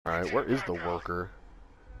Alright, where is the worker?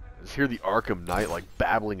 I just hear the Arkham Knight like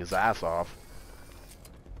babbling his ass off.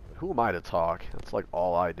 But who am I to talk? That's like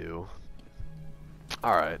all I do.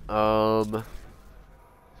 Alright, so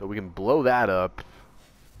we can blow that up.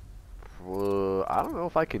 I don't know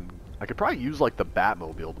if I can... I could probably use like the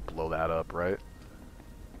Batmobile to blow that up, right?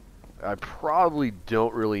 I probably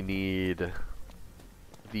don't really need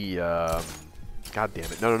the, God damn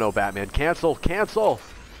it. No, no, no, Batman. Cancel! Cancel!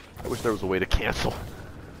 I wish there was a way to cancel.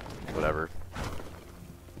 Whatever.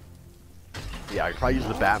 Yeah, I could probably use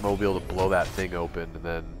the Batmobile to blow that thing open and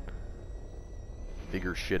then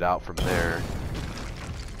figure shit out from there.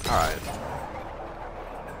 Alright.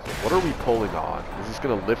 So what are we pulling on? Is this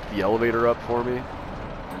going to lift the elevator up for me?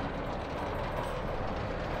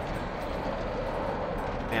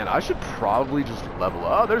 Man, I should probably just level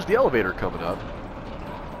up. Oh, there's the elevator coming up.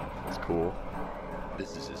 That's cool.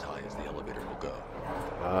 This is as high as the elevator will go.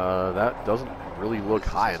 That doesn't really look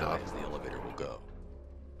high enough. As the elevator will go.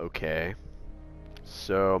 Okay.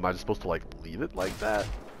 So, am I just supposed to, like, leave it like that?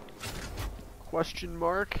 Question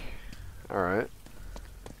mark? Alright.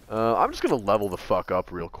 I'm just gonna level the fuck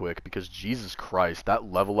up real quick, because Jesus Christ,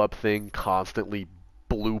 that level up thing constantly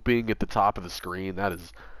blooping at the top of the screen, that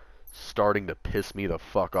is starting to piss me the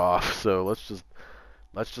fuck off. So, let's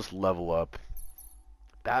just level up.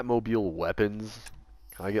 Batmobile weapons.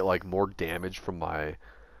 Can I get, like, more damage from my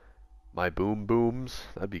boom booms?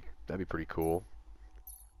 That'd be pretty cool.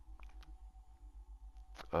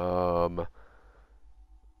 I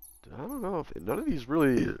don't know if none of these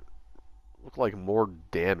really look like more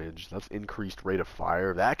damage. That's increased rate of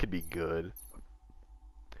fire. That could be good.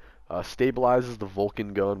 Stabilizes the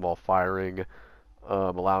Vulcan gun while firing,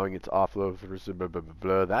 allowing it to offload. Blah, blah, blah,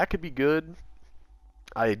 blah. That could be good.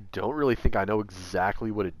 I don't really think I know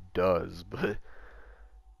exactly what it does, but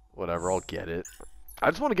whatever, I'll get it. I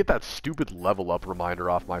just want to get that stupid level up reminder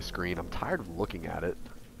off my screen. I'm tired of looking at it.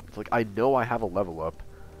 It's like, I know I have a level up.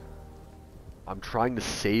 I'm trying to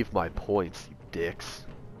save my points, you dicks.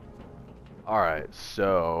 Alright,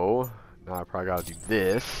 so now I probably gotta do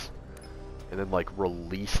this. And then, like,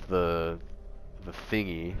 release the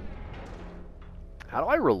thingy. How do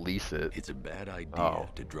I release it? It's a bad idea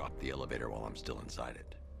to drop the elevator while I'm still inside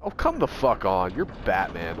it. Oh, come the fuck on. You're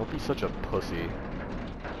Batman. Don't be such a pussy.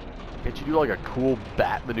 Can't you do, like, a cool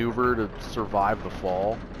bat maneuver to survive the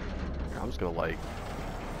fall? I'm just gonna, like...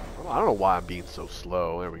 I don't know why I'm being so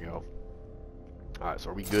slow. There we go. Alright,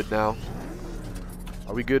 so are we good now?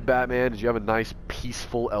 Are we good, Batman? Did you have a nice,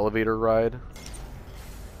 peaceful elevator ride?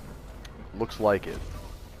 Looks like it.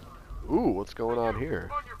 Ooh, what's going on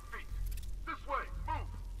here?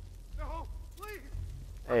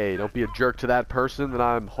 Hey, don't be a jerk to that person that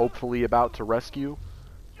I'm hopefully about to rescue.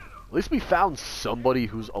 At least we found somebody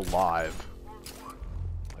who's alive.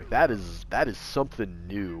 Like, that is something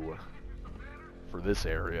new for this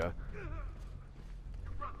area.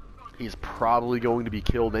 He's probably going to be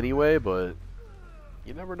killed anyway, but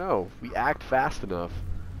you never know. If we act fast enough,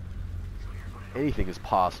 anything is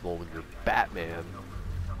possible when you're Batman.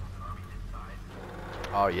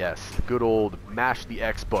 Oh yes, the good old mash the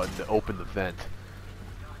X button to open the vent.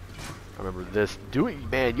 I remember this.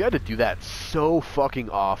 Man, you had to do that so fucking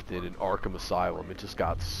often in Arkham Asylum. It just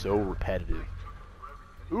got so repetitive.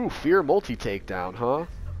 Ooh, fear multi-takedown, huh?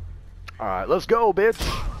 Alright, let's go, bitch!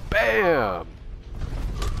 Bam!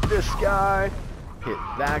 This guy. Hit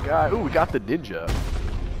that guy. Ooh, we got the ninja.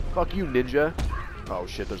 Fuck you, ninja. Oh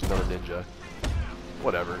shit, there's another ninja.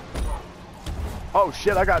 Whatever. Oh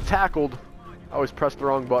shit, I got tackled. I always pressed the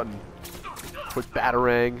wrong button. Quick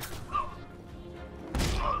batarang.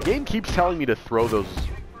 The game keeps telling me to throw those,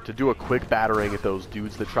 to do a quick batarang at those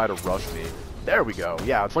dudes that try to rush me. There we go.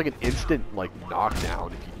 Yeah, it's like an instant, like,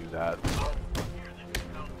 knockdown if you do that.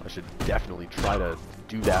 I should definitely try to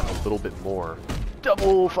do that a little bit more.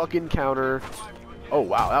 Double fucking counter. Oh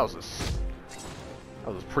wow, that was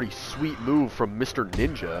a pretty sweet move from Mr.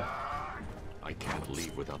 Ninja. I can't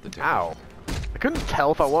leave without the ticket. Ow. I couldn't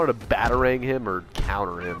tell if I wanted to batarang him or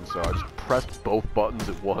counter him, so I just pressed both buttons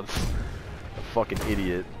at once. A fucking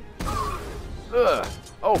idiot. Ugh.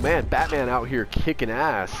 Oh man, Batman out here kicking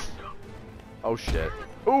ass. Oh shit.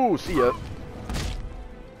 Ooh, see ya.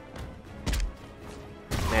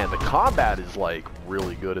 Man, the combat is like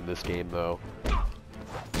really good in this game though.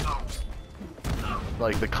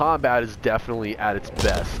 Like, the combat is definitely at its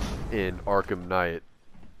best in Arkham Knight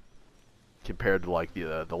compared to, like,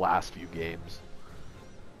 the last few games.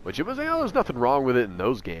 Which, it was, you know, there's nothing wrong with it in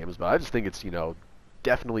those games, but I just think it's, you know,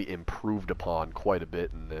 definitely improved upon quite a bit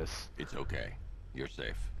in this. It's okay. You're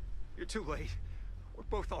safe. You're too late. We're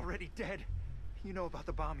both already dead. You know about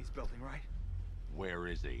the bomb he's building, right? Where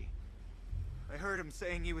is he? I heard him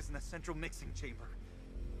saying he was in the central mixing chamber.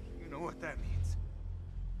 You know what that means.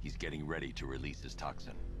 He's getting ready to release his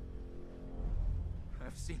toxin.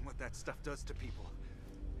 I've seen what that stuff does to people.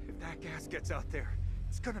 If that gas gets out there,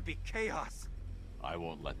 it's gonna be chaos. I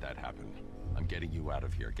won't let that happen. I'm getting you out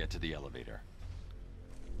of here. Get to the elevator.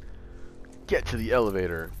 Get to the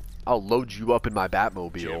elevator. I'll load you up in my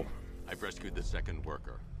Batmobile. Jim, I've rescued the second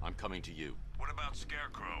worker. I'm coming to you. What about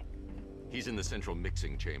Scarecrow? He's in the central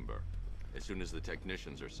mixing chamber. As soon as the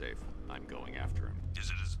technicians are safe, I'm going after him. Is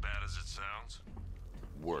it as bad as it sounds?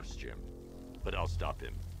 Worse, Jim. But I'll stop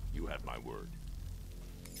him. You have my word.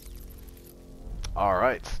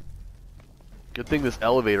 Alright. Good thing this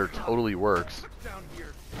elevator totally works. Look down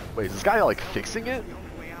here. Wait, is this guy like fixing it? The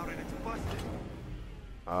only way out and it's busted.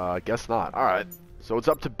 I guess not. Alright. So it's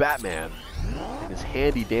up to Batman. His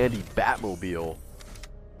handy dandy Batmobile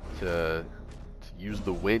to use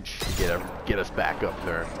the winch to get us back up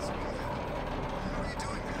there.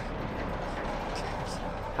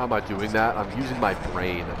 How am I doing that? I'm using my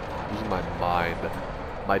brain. I'm using my mind.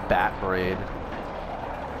 My bat brain.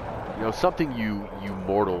 You know, something you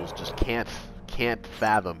mortals just can't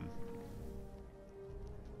fathom.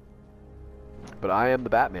 But I am the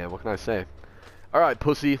Batman, what can I say? Alright,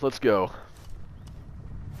 pussy, let's go.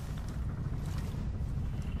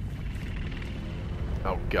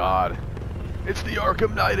 Oh god. It's the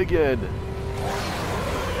Arkham Knight again!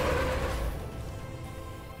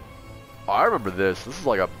 Oh, I remember this. This is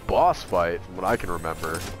like a boss fight from what I can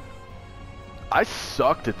remember. I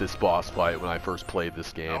sucked at this boss fight when I first played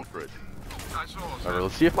this game. Alfred. Alright,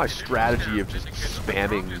 let's see if my strategy of just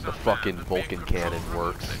spamming the fucking Vulcan cannon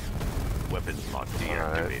works. Weapons lock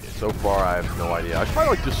Alright, deactivated. so far I have no idea. I should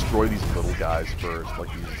probably like destroy these little guys first, like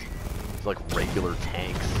these like regular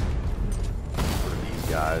tanks. What are these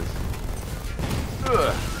guys?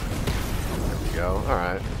 Ugh. There we go.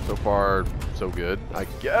 Alright, so far so good, I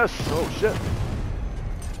guess. Oh shit.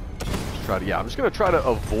 I'm just gonna try to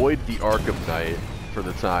avoid the Arkham Knight for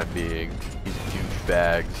the time being. These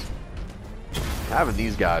douchebags. Having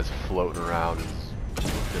these guys floating around is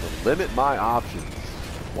gonna limit my options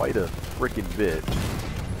quite a freaking bit.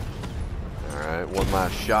 Alright, one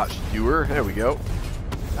last shot should do her. There we go.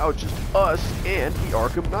 Now it's just us and the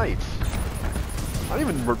Arkham Knight. I don't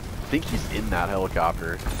even think he's in that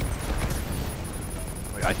helicopter.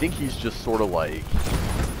 Like, I think he's just sort of like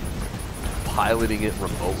piloting it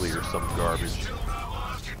remotely or some garbage.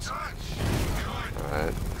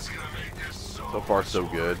 Alright. So far so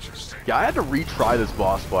good. Yeah, I had to retry this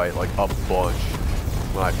boss fight like a bunch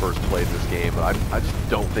when I first played this game, but I just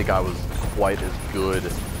don't think I was quite as good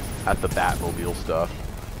at the Batmobile stuff.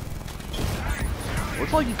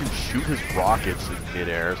 Looks like you can shoot his rockets in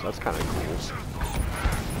midair, so that's kind of cool.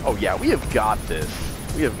 Oh yeah, we have got this.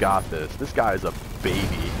 We have got this. This guy is a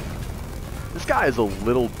baby. This guy is a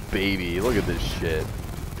little baby. Look at this shit.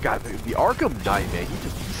 God, the Arkham Knight, man, he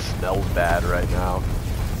smells bad right now.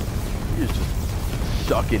 He is just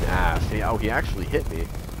sucking ass. Hey, oh, he actually hit me.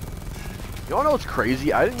 You wanna know what's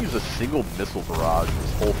crazy? I didn't use a single missile barrage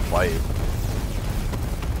this whole fight.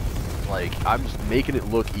 Like, I'm just making it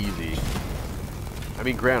look easy. I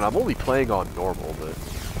mean, granted, I'm only playing on normal, but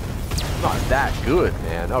it's not that good,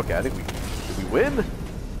 man. Okay, I think did we win?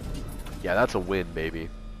 Yeah, that's a win, baby.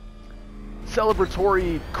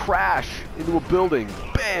 Celebratory crash into a building.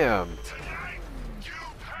 Bam!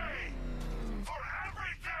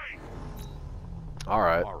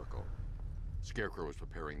 Alright. Oracle. Scarecrow is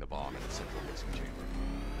preparing the bomb in the central mixing chamber.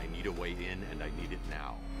 I need a way in, and I need it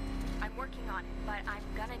now. I'm working on it, but I'm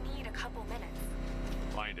gonna need a couple minutes.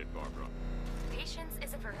 Find it, Barbara. Patience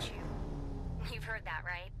is a virtue. You've heard that,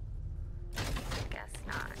 right? Guess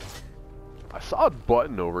not. I saw a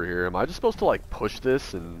button over here. Am I just supposed to, like, push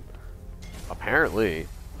this and... Apparently.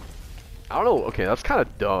 I don't know. Okay, that's kind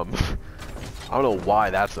of dumb. I don't know why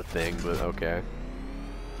that's a thing, but okay.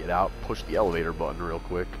 Get out, push the elevator button real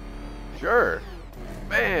quick. Sure.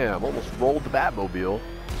 Bam! Almost rolled the Batmobile.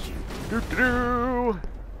 Doo-doo-doo!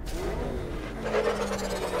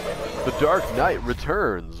 The Dark Knight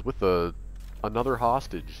returns with another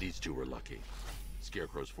hostage. These two were lucky.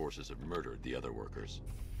 Scarecrow's forces have murdered the other workers.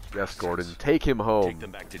 Yes, Gordon. Take him home. Take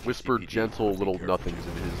them back to Whisper GCPD. gentle Be little careful. nothings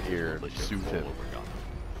in his ear and Let your soothe fall him. over Gotham.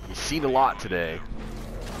 He's seen a lot today.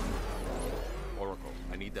 Oracle,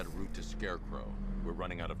 I need that route to Scarecrow. We're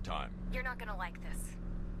running out of time. You're not gonna like this.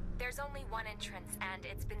 There's only one entrance, and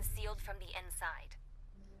it's been sealed from the inside.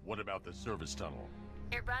 What about the service tunnel?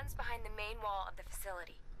 It runs behind the main wall of the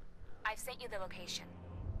facility. I've sent you the location.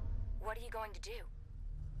 What are you going to do?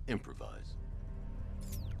 Improvise.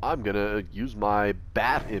 I'm gonna use my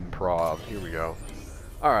bat improv. Here we go.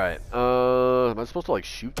 Alright, am I supposed to like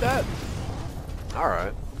shoot that?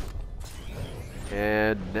 Alright.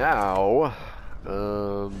 And now,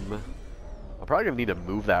 I'm probably gonna need to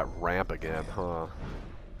move that ramp again, huh?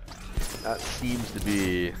 That seems to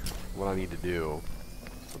be what I need to do.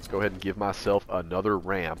 Let's go ahead and give myself another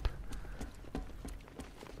ramp.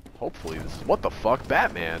 Hopefully this is... What the fuck?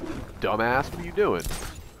 Batman? Dumbass, what are you doing?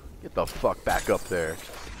 Get the fuck back up there.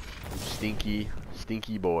 You stinky,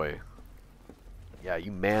 stinky boy. Yeah,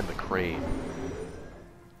 you man the crane.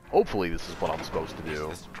 Hopefully this is what I'm supposed to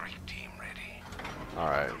do.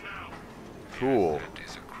 Alright. Cool.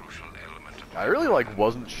 I really, like,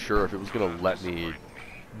 wasn't sure if it was gonna let me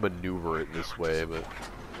maneuver it this way, but...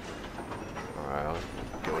 Alright, I'll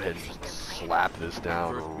go ahead and just slap this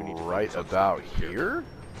down right about here.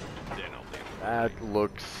 That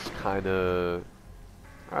looks kinda...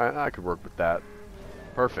 Alright, I could work with that.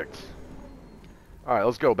 Perfect. Alright,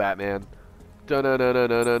 let's go, Batman.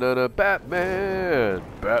 Da-na-na-na-na-na-na, Batman!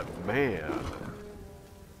 Batman!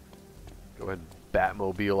 Go ahead and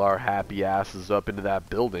Batmobile our happy asses up into that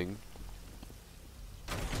building.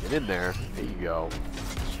 Get in there. There you go.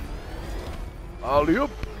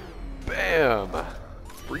 Alley-oop! Bam!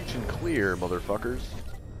 Breach and clear, motherfuckers.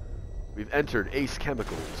 We've entered Ace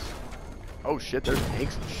Chemicals. Oh shit, there's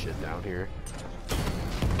tanks and shit down here.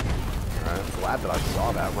 Alright, I'm glad that I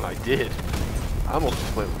saw that when I did. I almost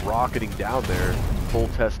just went rocketing down there, full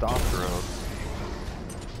testosterone.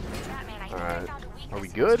 Alright, are we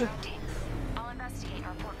good?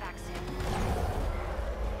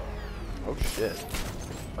 Oh shit.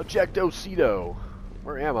 Ejectocito!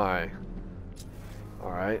 Where am I?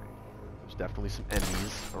 Alright, there's definitely some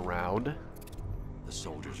enemies around. The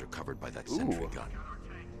soldiers are covered by that sentry gun.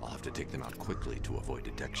 I'll have to take them out quickly to avoid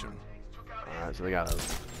detection. Alright, so they got a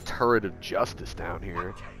turret of justice down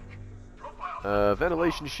here.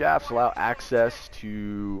 Ventilation shafts allow access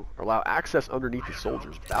underneath the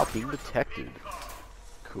soldiers without being detected.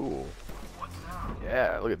 Cool.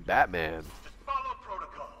 Yeah, look at Batman.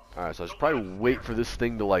 Alright, so I should probably wait for this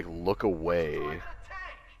thing to, like, look away.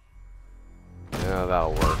 Yeah,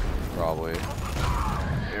 that'll work, probably.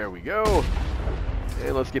 There we go.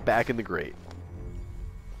 And let's get back in the grate.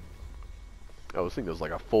 Oh, this thing does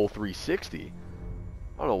like a full 360.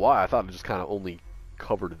 I don't know why, I thought it just kind of only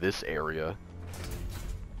covered this area.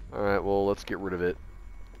 Alright, well, let's get rid of it.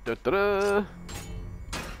 Da-da-da!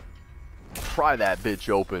 Pry that bitch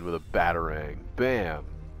open with a batarang. Bam!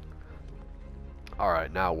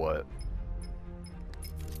 Alright, now what?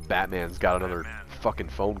 Batman's got another fucking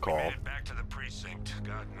phone call. We made it back to the precinct.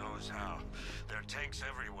 God knows how. There are tanks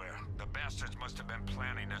everywhere. The bastards must have been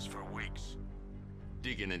planning this for weeks.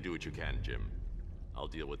 Dig in and do what you can, Jim. I'll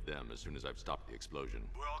deal with them as soon as I've stopped the explosion.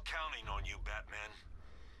 We're all counting on you, Batman.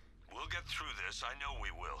 We'll get through this. I know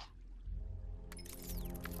we will.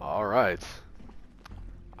 Alright.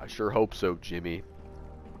 I sure hope so, Jimmy.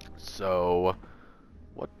 So,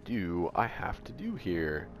 what do I have to do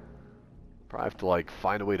here? Probably have to, like,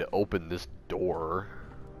 find a way to open this door.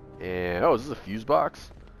 And, oh, is this a fuse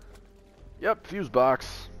box? Yep, fuse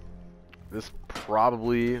box. This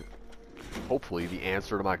probably, hopefully, the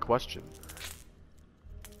answer to my question.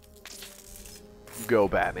 You go,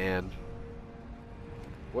 Batman.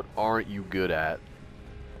 What aren't you good at?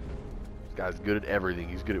 This guy's good at everything.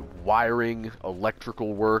 He's good at wiring,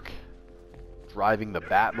 electrical work, driving the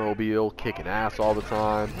Batmobile, kicking ass all the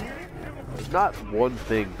time. There's not one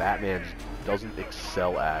thing Batman doesn't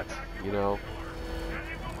excel at, you know?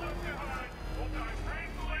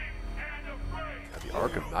 The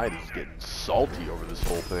Arkham Knight is getting salty over this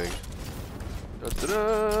whole thing.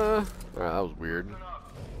 Da-da-da! Alright, that was weird.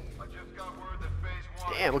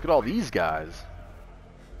 Damn, look at all these guys.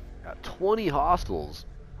 Got 20 hostiles,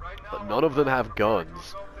 but none of them have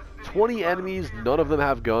guns. 20 enemies, none of them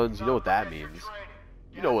have guns. You know what that means.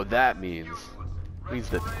 You know what that means. It means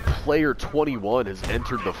that player 21 has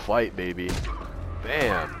entered the fight, baby.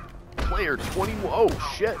 Bam. Player 21.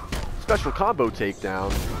 Oh, shit. Special combo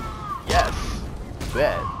takedown. Yes.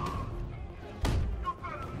 Bet.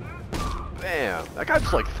 Bam. That guy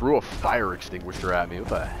just, like, threw a fire extinguisher at me. What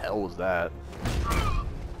the hell was that?